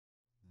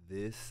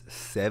This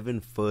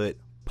 7-foot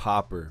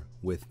popper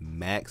with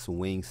max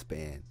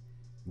wingspan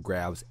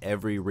grabs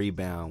every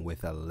rebound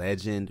with a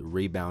legend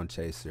rebound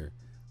chaser,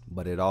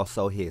 but it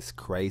also hits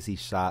crazy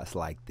shots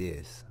like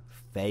this,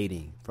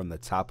 fading from the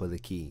top of the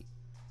key.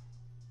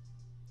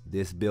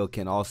 This build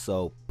can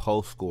also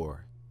post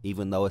score.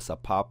 Even though it's a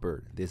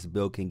popper, this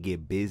build can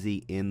get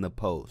busy in the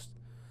post.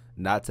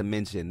 Not to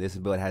mention, this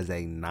build has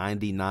a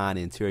 99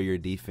 interior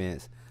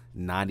defense,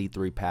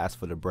 93 pass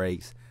for the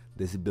breaks.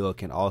 This build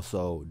can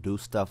also do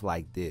stuff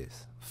like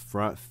this,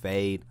 front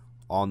fade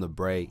on the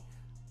break.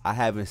 I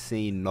haven't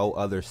seen no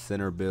other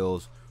center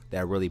builds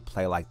that really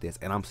play like this,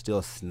 and I'm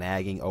still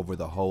snagging over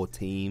the whole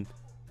team,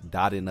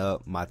 dotting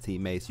up my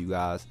teammates, you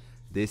guys.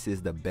 This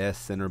is the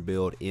best center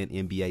build in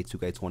NBA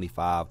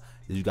 2K25.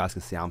 As you guys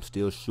can see, I'm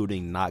still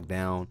shooting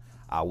knockdown.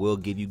 I will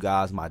give you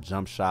guys my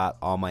jump shot,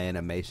 all my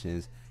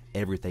animations,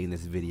 everything in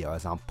this video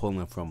as I'm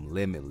pulling from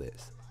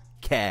Limitless.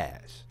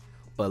 Cash.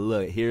 But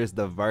look, here's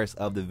the verse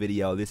of the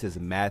video. This is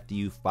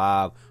Matthew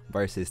 5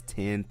 verses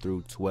 10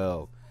 through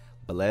 12.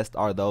 Blessed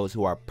are those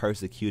who are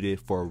persecuted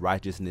for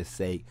righteousness'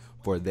 sake,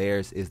 for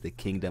theirs is the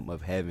kingdom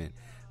of heaven.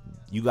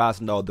 You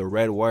guys know the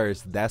red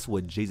words, that's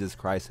what Jesus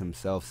Christ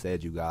himself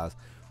said, you guys.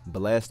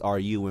 Blessed are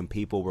you when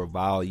people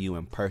revile you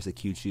and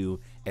persecute you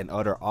and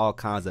utter all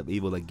kinds of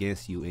evil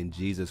against you in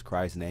Jesus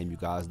Christ's name, you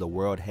guys. The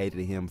world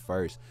hated him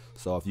first.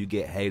 So if you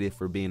get hated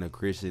for being a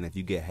Christian, if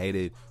you get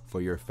hated for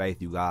your faith,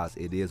 you guys,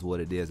 it is what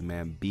it is,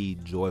 man. Be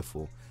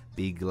joyful.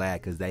 Be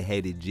glad, because they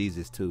hated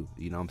Jesus too.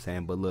 You know what I'm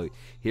saying? But look,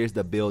 here's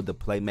the build, the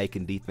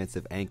playmaking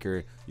defensive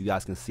anchor. You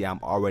guys can see I'm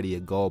already a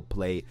gold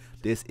plate.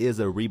 This is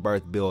a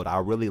rebirth build. I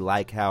really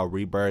like how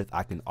rebirth,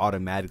 I can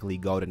automatically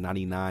go to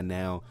 99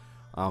 now.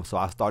 So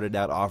I started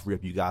that off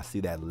rip. You guys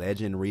see that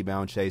legend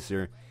rebound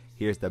chaser.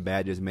 Here's the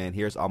badges, man.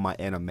 Here's all my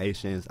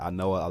animations. I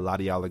know a lot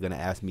of y'all are going to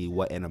ask me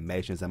what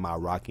animations am I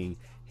rocking.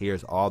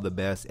 Here's all the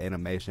best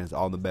animations,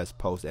 all the best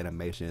post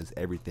animations,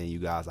 everything, you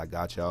guys. I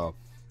got y'all.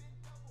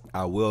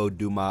 I will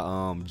do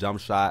my jump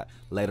shot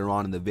later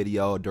on in the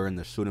video during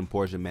the shooting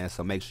portion, man.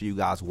 So make sure you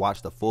guys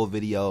watch the full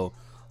video,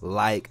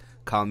 like,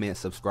 comment,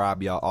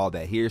 subscribe, y'all, all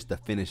that. Here's the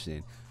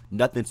finishing.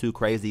 Nothing too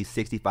crazy.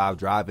 65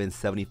 driving,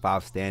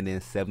 75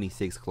 standing,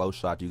 76 close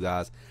shot, you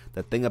guys.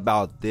 The thing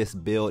about this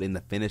build in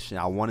the finishing,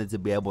 I wanted to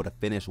be able to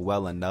finish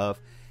well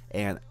enough,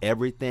 and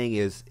everything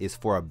is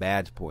for a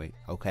badge point.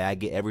 Okay, I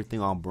get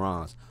everything on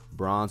bronze.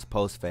 Bronze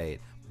post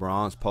fade,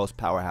 bronze post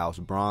powerhouse,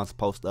 bronze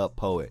post up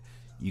poet.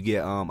 You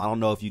get I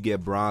don't know if you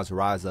get bronze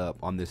rise up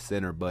on this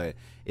center, but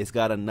it's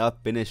got enough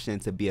finishing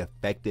to be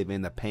effective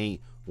in the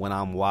paint when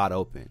I'm wide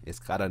open. It's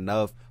got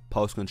enough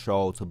post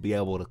control to be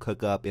able to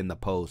cook up in the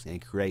post and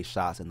create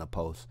shots in the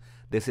post.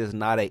 This is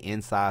not an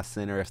inside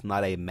center. It's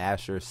not a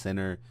masher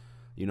center.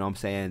 You know what I'm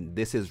saying?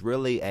 This is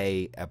really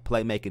a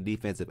playmaking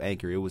defensive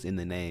anchor. It was in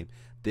the name.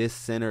 This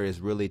center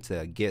is really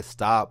to get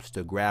stops,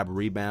 to grab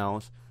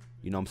rebounds.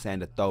 You know what I'm saying?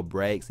 To throw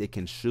breaks. It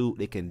can shoot.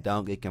 It can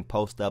dunk. It can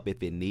post up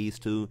if it needs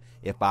to.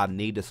 If I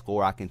need to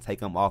score, I can take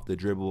them off the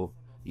dribble.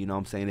 You know what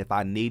I'm saying? If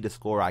I need to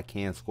score, I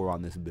can score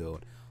on this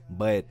build.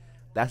 But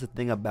that's the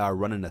thing about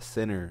running a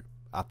center.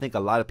 I think a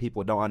lot of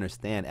people don't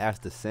understand, as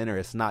the center,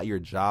 it's not your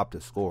job to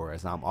score,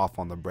 as I'm off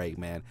on the break,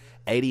 man.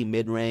 80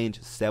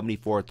 mid-range,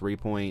 74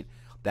 three-point.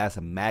 That's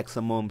a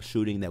maximum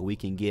shooting that we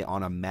can get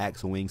on a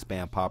max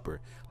wingspan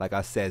popper. Like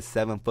I said,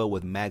 7 foot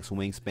with max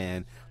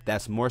wingspan.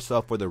 That's more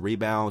so for the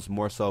rebounds,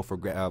 more so for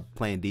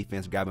playing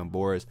defense, grabbing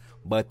boards.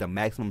 But the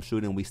maximum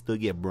shooting, we still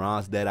get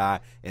bronze deadeye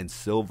and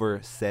silver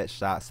set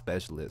shot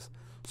specialist.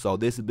 So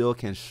this build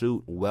can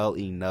shoot well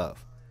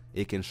enough.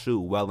 It can shoot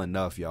well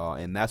enough, y'all,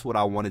 and that's what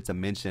I wanted to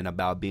mention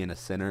about being a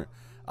center.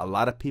 A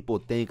lot of people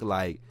think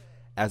like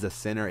as a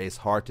center it's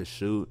hard to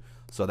shoot,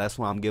 so that's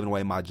why I'm giving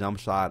away my jump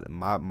shot.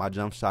 My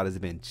jump shot has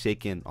been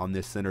chicken on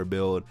this center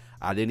build.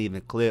 I didn't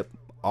even clip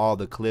all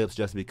the clips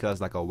just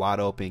because, like a wide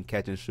open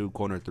catch and shoot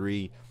corner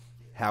three.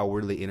 How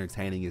really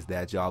entertaining is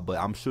that, y'all? But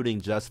I'm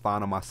shooting just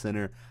fine on my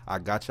center. I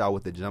got y'all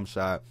with the jump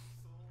shot.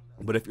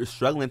 But if you're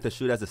struggling to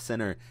shoot as a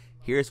center,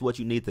 here's what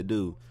you need to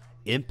do.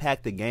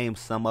 Impact the game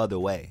some other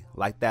way,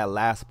 like that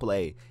last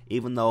play.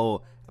 Even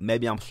though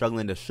maybe I'm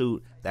struggling to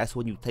shoot, that's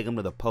when you take them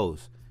to the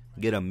post,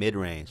 get a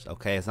mid-range.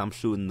 Okay, as I'm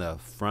shooting the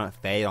front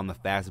fade on the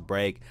fast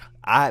break,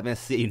 I haven't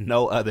seen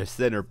no other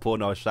center pull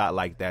no shot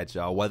like that,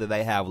 y'all, whether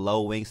they have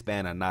low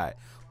wingspan or not.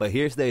 But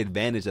here's the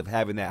advantage of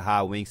having that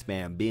high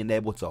wingspan, being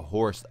able to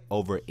horse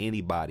over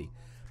anybody,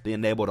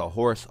 being able to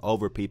horse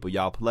over people,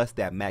 y'all. Plus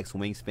that max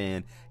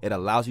wingspan, it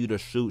allows you to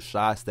shoot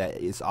shots that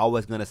it's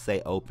always going to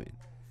stay open.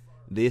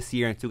 This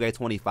year in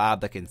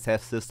 2K25, the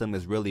contest system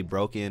is really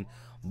broken.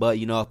 But,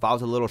 you know, if I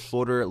was a little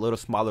shorter, a little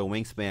smaller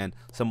wingspan,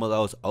 some of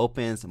those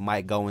opens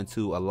might go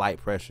into a light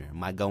pressure,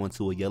 might go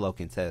into a yellow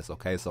contest,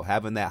 okay? So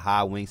having that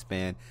high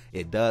wingspan,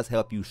 it does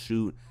help you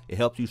shoot. It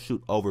helps you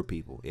shoot over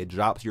people. It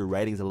drops your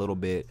ratings a little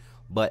bit.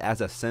 But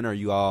as a center,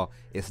 you all,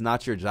 it's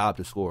not your job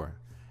to score.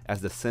 As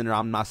the center,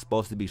 I'm not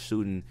supposed to be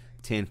shooting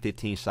 10,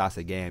 15 shots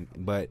a game,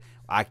 but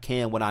I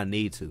can when I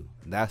need to.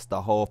 That's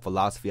the whole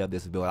philosophy of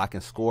this build. I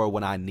can score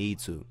when I need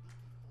to.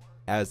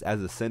 As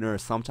a center,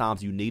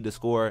 sometimes you need to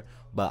score,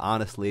 but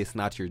honestly, it's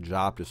not your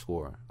job to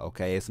score.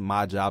 Okay, it's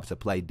my job to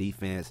play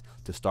defense,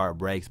 to start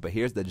breaks. But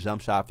here's the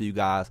jump shot for you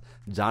guys: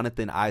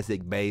 Jonathan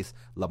Isaac Base,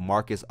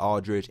 LaMarcus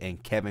Aldridge,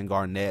 and Kevin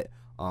Garnett.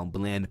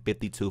 Blend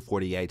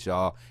 52-48,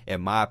 y'all.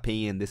 In my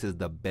opinion, this is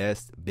the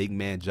best big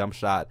man jump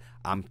shot.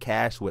 I'm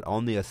cashed with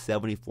only a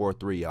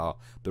 74-3, y'all.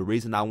 The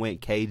reason I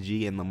went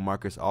KG and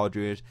LaMarcus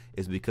Aldridge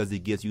is because he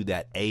gives you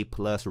that A+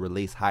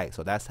 release height.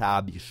 So that's how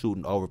I be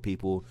shooting over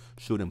people,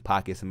 shooting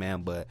pockets,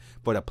 man. But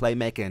for the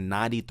playmaking,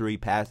 93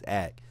 pass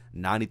act,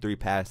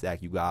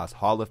 you guys.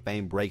 Hall of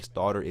Fame break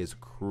starter is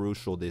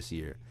crucial this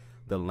year.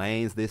 The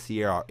lanes this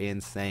year are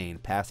insane.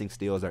 Passing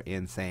steals are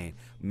insane.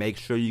 Make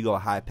sure you go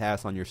high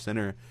pass on your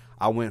center.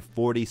 I went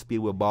 40 speed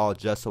with ball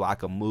just so I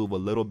could move a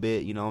little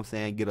bit, you know what I'm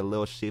saying? Get a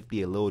little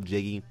shifty, a little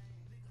jiggy.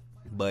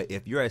 But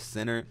if you're a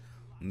center,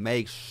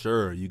 make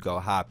sure you go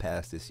high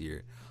pass this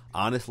year.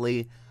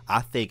 Honestly,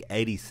 I think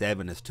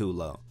 87 is too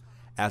low.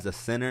 As a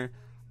center,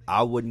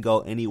 I wouldn't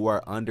go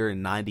anywhere under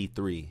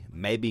 93.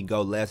 Maybe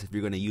go less if you're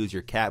going to use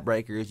your cap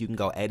breakers. You can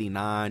go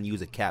 89,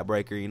 use a cap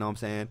breaker, you know what I'm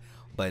saying?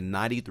 But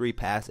 93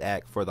 pass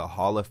act for the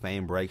Hall of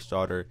Fame break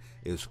starter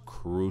is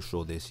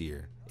crucial this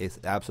year. It's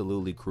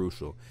absolutely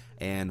crucial.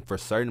 And for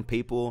certain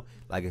people,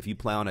 like if you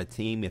play on a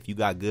team, if you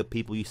got good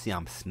people, you see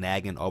I'm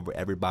snagging over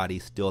everybody,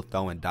 still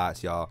throwing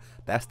dots, y'all.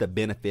 That's the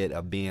benefit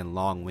of being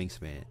long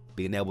wingspan.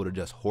 Being able to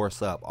just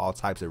horse up all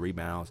types of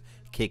rebounds,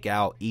 kick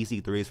out,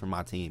 easy threes for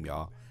my team,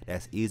 y'all.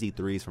 That's easy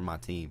threes for my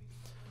team.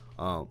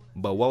 But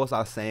what was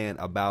I saying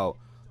about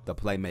the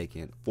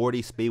playmaking?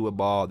 40 speed with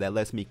ball, that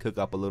lets me cook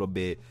up a little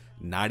bit.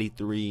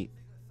 93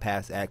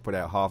 pass act for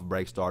that half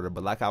break starter.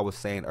 But like I was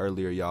saying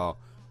earlier, y'all,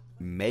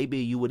 maybe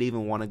you would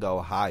even want to go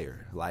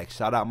higher. Like,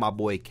 shout out my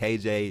boy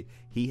KJ.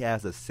 He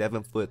has a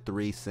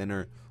 7'3"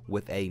 center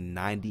with a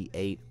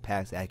 98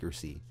 pass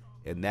accuracy,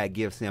 and that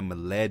gives him a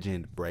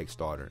legend break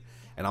starter.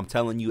 And I'm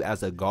telling you,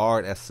 as a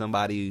guard, as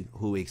somebody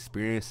who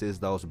experiences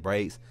those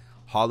breaks,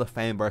 Hall of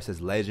Fame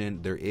versus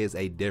legend, there is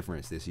a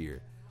difference this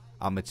year.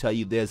 I'm going to tell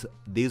you this.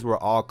 These were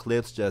all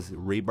clips, just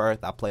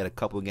rebirth. I played a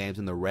couple games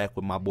in the rec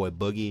with my boy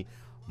Boogie.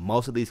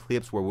 Most of these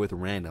clips were with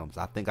randoms.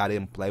 I think I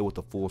didn't play with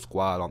the full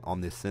squad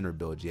on this center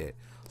build yet.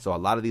 So a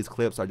lot of these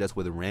clips are just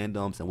with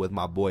randoms and with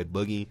my boy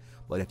Boogie.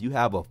 But if you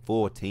have a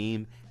full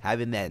team,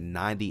 having that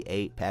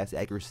 98 pass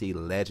accuracy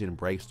legend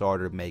break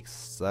starter makes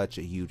such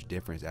a huge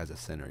difference as a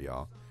center,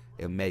 y'all.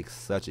 It makes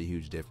such a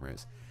huge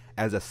difference.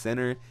 As a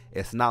center,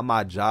 it's not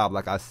my job,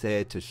 like I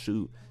said, to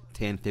shoot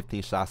 10,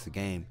 15 shots a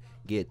game,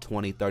 get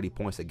 20, 30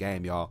 points a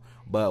game, y'all.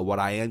 But what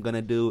I am going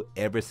to do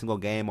every single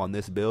game on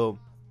this build,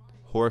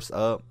 horse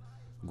up,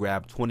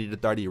 grab 20 to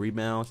 30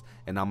 rebounds,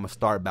 and I'm going to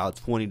start about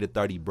 20 to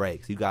 30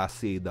 breaks. You guys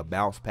see the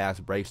bounce pass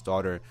break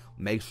starter.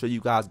 Make sure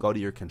you guys go to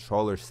your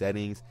controller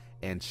settings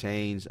and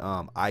change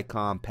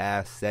icon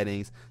pass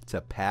settings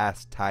to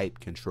pass type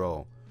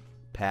control.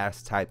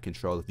 Pass type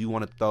control. If you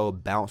want to throw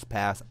bounce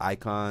pass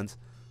icons,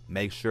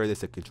 make sure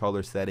there's a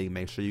controller setting.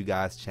 Make sure you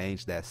guys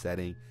change that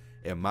setting.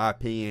 In my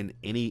opinion,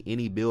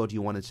 any build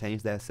you want to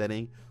change that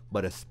setting,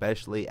 but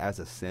especially as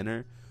a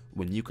center,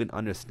 when you can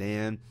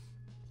understand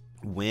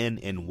when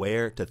and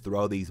where to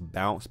throw these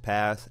bounce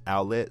pass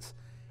outlets,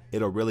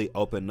 it'll really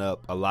open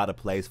up a lot of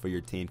plays for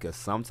your team, because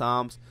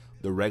sometimes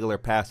the regular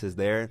pass is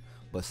there,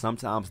 but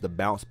sometimes the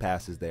bounce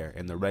pass is there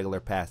and the regular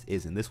pass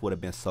isn't. This would have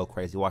been so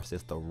crazy. Watch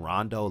this, the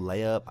Rondo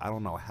layup. I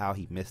don't know how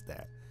he missed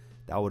that.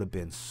 That would have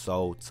been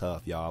so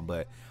tough, y'all.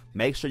 But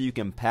make sure you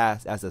can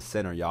pass as a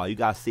center, y'all. You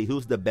guys see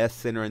who's the best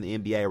center in the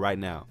NBA right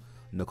now?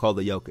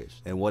 Nikola Jokic.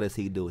 And what does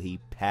he do? He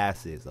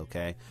passes,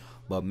 okay?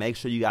 But make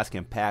sure you guys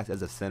can pass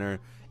as a center.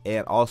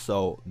 And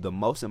also, the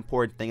most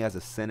important thing as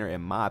a center,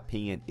 in my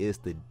opinion, is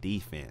the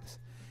defense.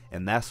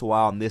 And that's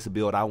why on this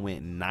build, I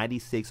went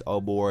 96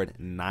 O-board,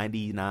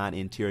 99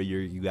 interior,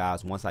 you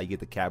guys, once I get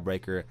the cap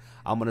breaker.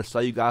 I'm going to show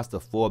you guys the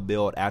full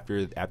build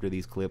after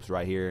these clips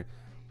right here.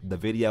 The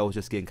video was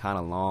just getting kind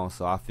of long,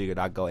 so I figured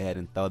I'd go ahead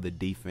and throw the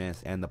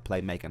defense and the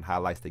playmaking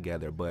highlights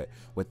together. But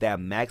with that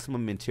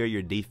maximum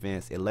interior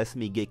defense, it lets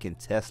me get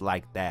contests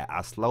like that.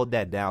 I slowed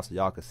that down so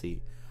y'all can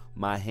see.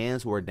 My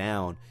hands were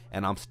down,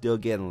 and I'm still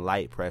getting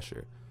light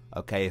pressure.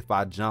 Okay, if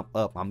I jump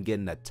up, I'm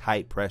getting a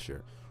tight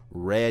pressure.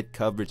 Red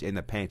coverage in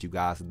the paint, you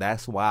guys.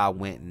 That's why I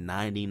went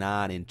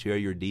 99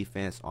 interior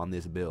defense on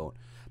this build.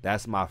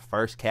 That's my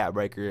first cap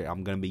breaker.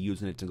 I'm going to be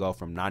using it to go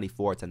from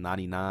 94 to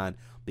 99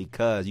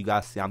 because you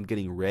guys see I'm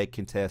getting red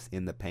contests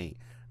in the paint.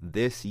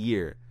 This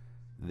year,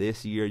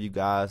 you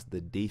guys, the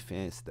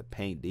defense, the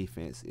paint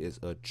defense is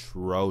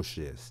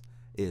atrocious.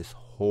 It's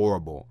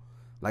horrible.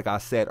 Like I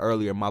said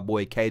earlier, my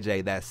boy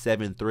KJ, that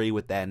 7'3"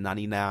 with that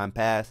 99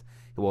 pass,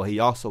 well, he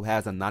also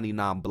has a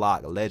 99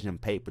 block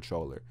legend paint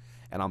patroller.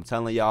 And I'm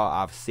telling y'all,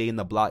 I've seen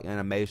the block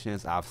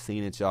animations. I've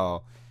seen it,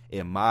 y'all.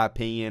 In my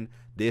opinion,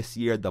 this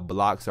year the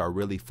blocks are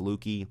really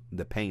fluky.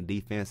 The paint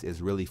defense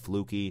is really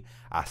fluky.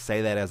 I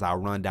say that as I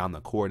run down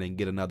the court and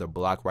get another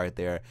block right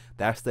there.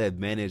 That's the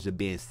advantage of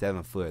being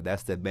 7 foot.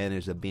 That's the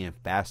advantage of being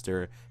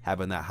faster,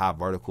 having that high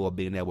vertical,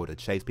 being able to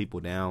chase people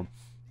down.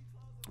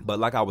 But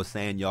like I was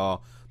saying,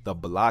 y'all, The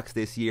blocks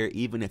this year,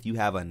 even if you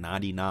have a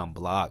 99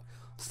 block,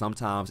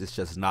 sometimes it's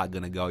just not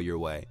going to go your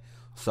way.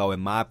 So in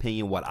my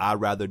opinion, what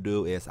I'd rather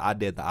do is I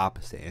did the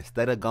opposite.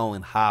 Instead of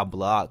going high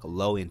block,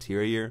 low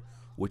interior,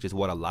 which is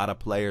what a lot of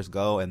players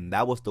go, and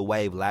that was the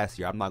wave last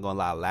year. I'm not going to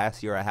lie.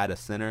 Last year I had a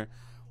center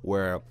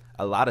where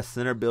a lot of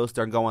center builds,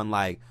 they're going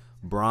like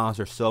bronze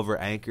or silver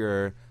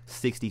anchor,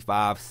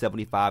 65,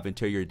 75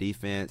 interior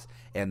defense,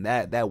 and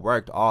that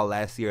worked all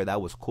last year.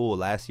 That was cool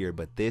last year.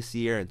 But this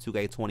year in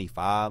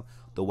 2K25,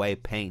 the way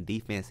paint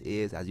defense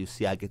is, as you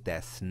see, I get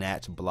that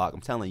snatch block.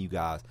 I'm telling you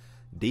guys,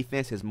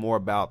 defense is more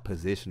about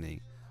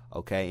positioning,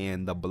 okay?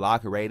 And the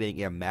block rating,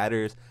 it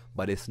matters,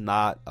 but it's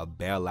not a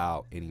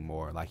bailout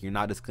anymore. Like, you're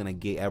not just going to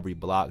get every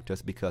block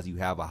just because you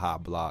have a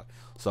hot block.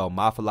 So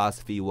my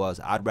philosophy was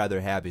I'd rather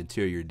have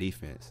interior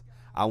defense.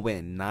 I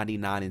went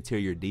 99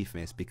 interior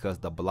defense because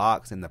the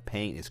blocks and the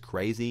paint is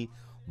crazy,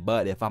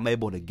 but if I'm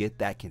able to get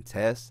that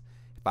contest,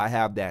 if I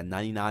have that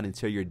 99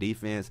 interior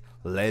defense,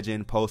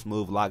 legend, post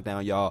move,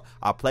 lockdown, y'all.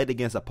 I played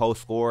against a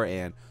post scorer,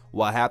 and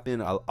what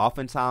happened,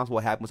 oftentimes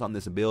what happens on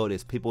this build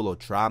is people will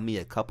try me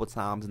a couple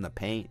times in the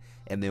paint,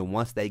 and then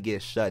once they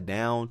get shut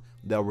down,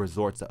 they'll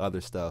resort to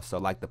other stuff. So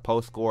like the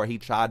post scorer, he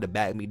tried to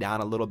back me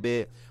down a little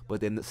bit, but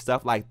then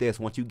stuff like this,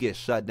 once you get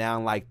shut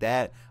down like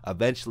that,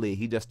 eventually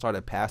he just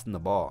started passing the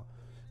ball.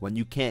 When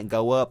you can't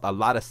go up, a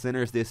lot of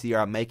centers this year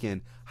are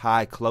making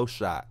high close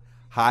shot.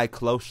 High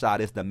close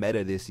shot is the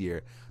meta this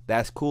year.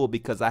 That's cool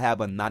because I have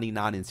a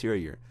 99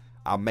 interior.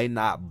 I may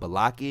not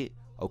block it,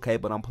 okay,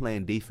 but I'm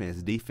playing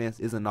defense. Defense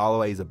isn't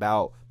always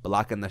about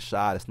blocking the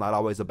shot. It's not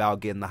always about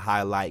getting the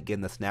highlight,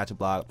 getting the snatch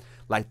block.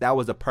 Like, that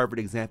was a perfect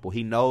example.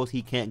 He knows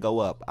he can't go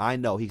up. I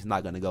know he's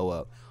not going to go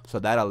up. So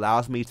that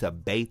allows me to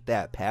bait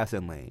that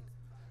passing lane.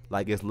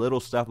 Like, it's little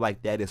stuff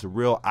like that. It's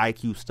real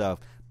IQ stuff.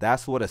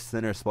 That's what a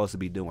center is supposed to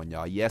be doing,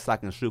 y'all. Yes, I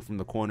can shoot from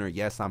the corner.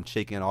 Yes, I'm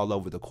chicken all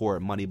over the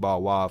court, money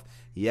ball, waff.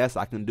 Yes,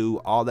 I can do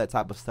all that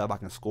type of stuff. I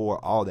can score,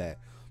 all that.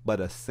 But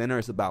a center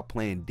is about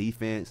playing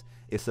defense.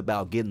 It's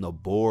about getting the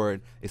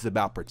board. It's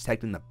about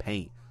protecting the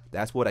paint.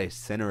 That's what a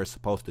center is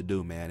supposed to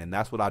do, man. And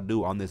that's what I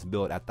do on this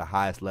build at the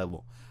highest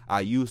level. I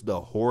use the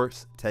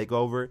horse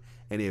takeover,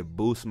 and it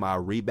boosts my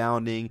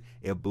rebounding.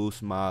 It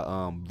boosts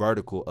my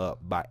vertical up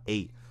by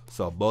 8.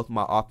 So both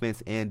my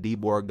offense and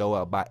D-board go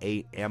up by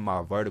 8, and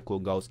my vertical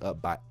goes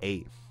up by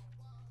 8.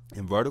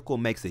 And vertical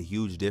makes a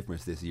huge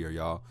difference this year,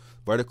 y'all.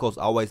 Vertical's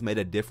always made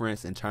a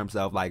difference in terms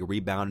of like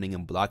rebounding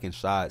and blocking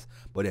shots.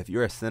 But if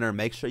you're a center,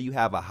 make sure you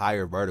have a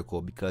higher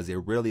vertical because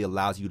it really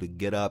allows you to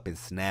get up and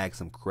snag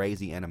some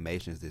crazy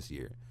animations this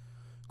year.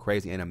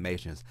 Crazy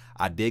animations.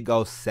 I did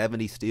go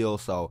 70 steal,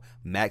 so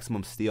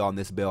maximum steal on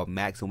this build,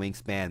 max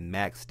wingspan,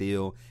 max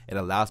steal. It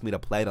allows me to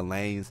play the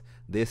lanes.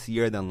 This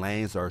year the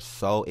lanes are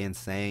so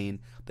insane.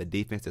 The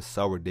defense is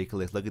so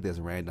ridiculous. Look at this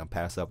random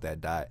pass up that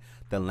dot.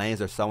 The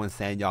lanes are so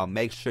insane, y'all.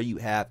 Make sure you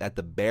have at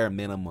the bare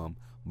minimum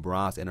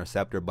bronze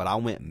interceptor, but I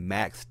went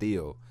max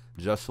steal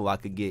just so I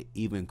could get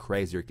even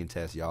crazier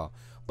contests, y'all.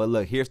 But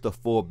look, here's the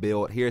full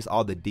build. Here's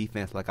all the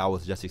defense like I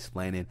was just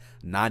explaining.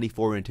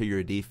 94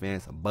 interior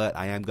defense, but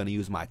I am going to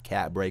use my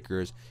cap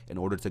breakers in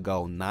order to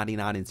go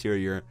 99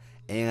 interior.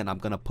 And I'm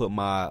going to put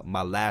my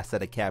last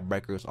set of cap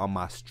breakers on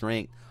my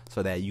strength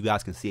so that you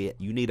guys can see it.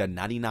 You need a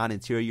 99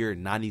 interior,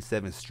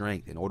 97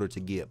 strength in order to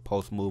get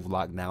post move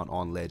lockdown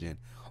on legend.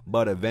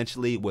 But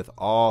eventually, with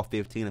all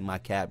 15 of my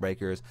cap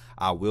breakers,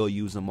 I will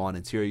use them on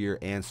interior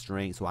and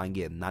strength so I can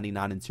get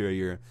 99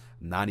 interior,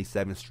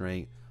 97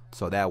 strength.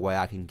 So that way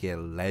I can get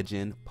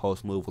legend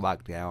post move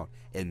lockdown,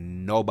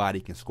 and nobody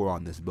can score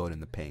on this build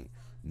in the paint.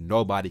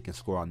 Nobody can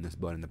score on this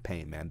build in the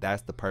paint, man.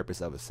 That's the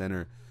purpose of a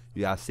center.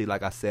 You guys see,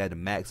 like I said,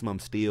 maximum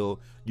steal.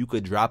 You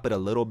could drop it a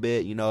little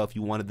bit, you know, if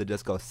you wanted to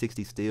just go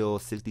 60 steal,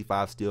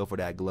 65 steal for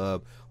that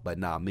glove. But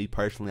nah, me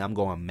personally, I'm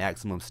going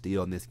maximum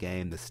steal in this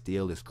game. The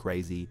steal is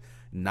crazy.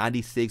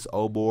 96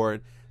 O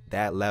board.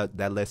 That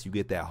lets you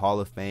get that Hall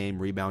of Fame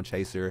rebound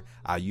chaser.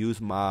 I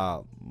use my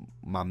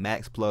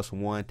max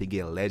 +1 to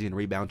get legend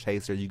rebound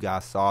chaser. You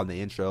guys saw in the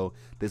intro.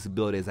 This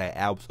build is an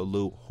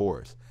absolute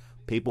horse.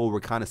 People were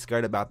kind of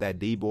scared about that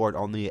D board,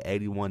 only an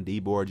 81 D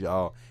board,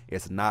 y'all.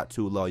 It's not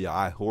too low, y'all.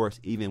 I horse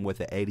even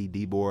with an 80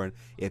 D board.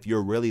 If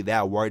you're really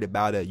that worried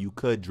about it, you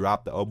could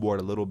drop the O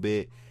board a little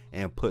bit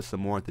and put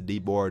some more at the D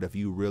board if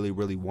you really,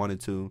 really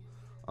wanted to.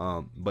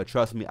 But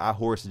trust me, I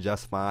horse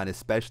just fine,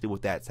 especially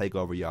with that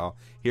takeover, y'all.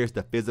 Here's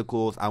the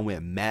physicals. I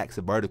went max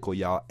vertical,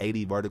 y'all.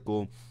 80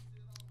 vertical.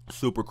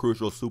 Super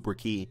crucial, super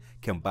key.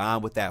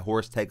 Combined with that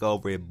horse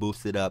takeover, it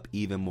boosts it up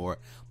even more.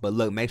 But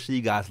look, make sure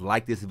you guys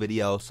like this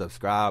video,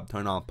 subscribe,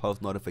 turn on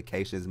post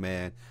notifications,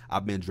 man.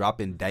 I've been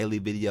dropping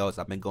daily videos.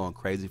 I've been going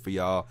crazy for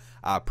y'all.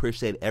 I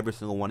appreciate every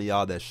single one of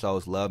y'all that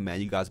shows love,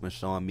 man. You guys been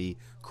showing me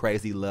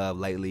crazy love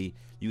lately.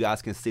 You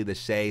guys can see the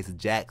shades: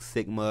 Jack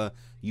Sigma,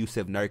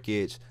 Yusuf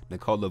Nurkic,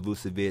 Nikola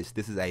Vucevic.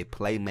 This is a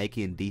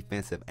playmaking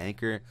defensive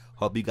anchor.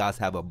 Hope you guys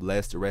have a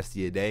blessed rest of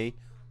your day.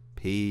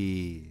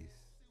 Peace.